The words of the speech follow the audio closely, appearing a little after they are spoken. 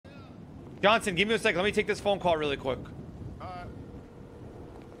Johnson, give me a second. Let me take this phone call really quick.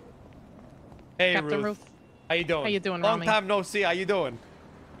 Hey, Captain Ruth. Ruth. How you doing? How you doing, Long Ramee? time no see. How you doing?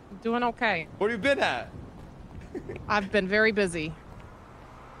 Doing okay. Where you been at? I've been very busy.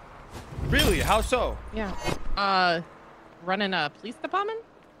 Really? How so? Yeah. Running a police department?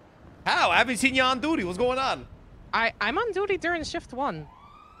 How? I haven't seen you on duty. What's going on? I'm on duty during shift 1.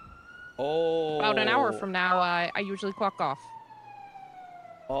 Oh. About an hour from now, I usually clock off.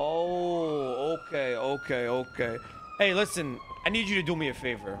 Oh, okay. Hey, listen, I need you to do me a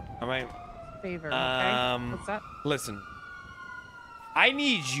favor, all right? Favor, okay? What's that? Listen, I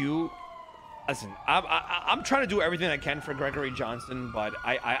need you. Listen, I'm trying to do everything I can for Gregory Johnson, but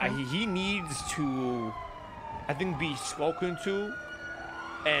he needs to, I think, be spoken to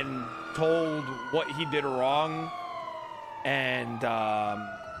and told what he did wrong, and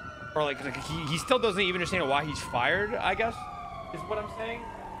or like he still doesn't even understand why he's fired, I guess, is what I'm saying.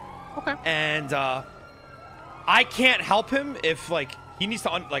 Okay. And I can't help him if like he needs to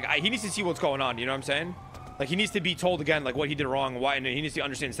he needs to see what's going on, you know what I'm saying? Like he needs to be told again like what he did wrong, why, and he needs to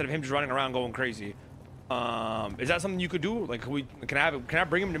understand instead of him just running around going crazy. Is that something you could do? Like can I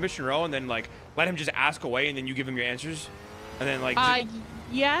bring him to Mission Row and then like let him just ask away and then you give him your answers? And then like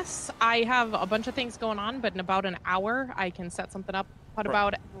yes, I have a bunch of things going on, but in about an hour I can set something up. What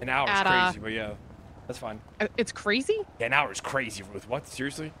about an hour is crazy, but yeah. That's fine. It's crazy? Yeah, an hour is crazy, Ruth. What?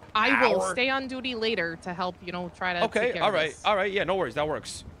 Seriously? I will stay on duty later to help, try to take care of this. All right. Yeah, no worries. That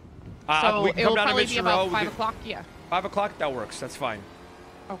works. So we can it'll come down to probably be Mission about Row. 5 o'clock, yeah. 5 o'clock? That works. That's fine.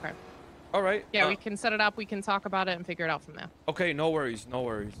 Okay. All right. Yeah, we can set it up. We can talk about it and figure it out from there. Okay, no worries. All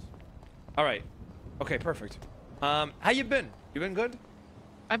right. Okay, perfect. How you been? You been good?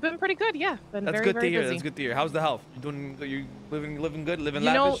 I've been pretty good, yeah. Been That's very, good very to hear. busy. That's good to hear. How's the health? You doing? You living good? Living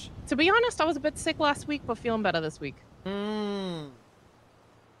lavish? To be honest, I was a bit sick last week, but feeling better this week. Feeling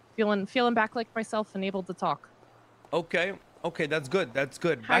back like myself and able to talk. Okay, that's good.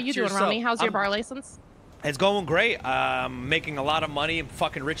 How you doing, Ramee? How's your bar license? It's going great. Making a lot of money. I'm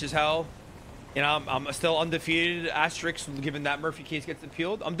fucking rich as hell. You know, I'm still undefeated. Asterisk, given that Murphy case gets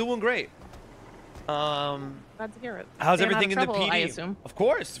appealed. I'm doing great. Glad to hear it. How's Staying everything in out of trouble, the PD? I assume. Of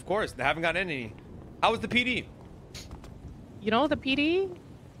course. They haven't got any. How was the PD? The PD,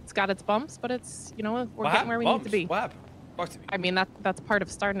 it's got its bumps, but it's, we're getting where we need to be. What happened? Talk to me. I mean, that's part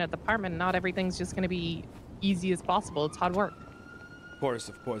of starting a department. Not everything's just going to be easy as possible. It's hard work.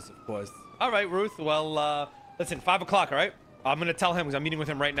 Of course. All right, Ruth. Well, listen, 5 o'clock, all right? I'm going to tell him because I'm meeting with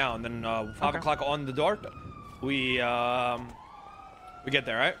him right now. And then 5 o'clock on the door, we get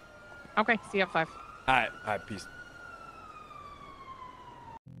there, all right? Okay, see you at 5. All right, peace.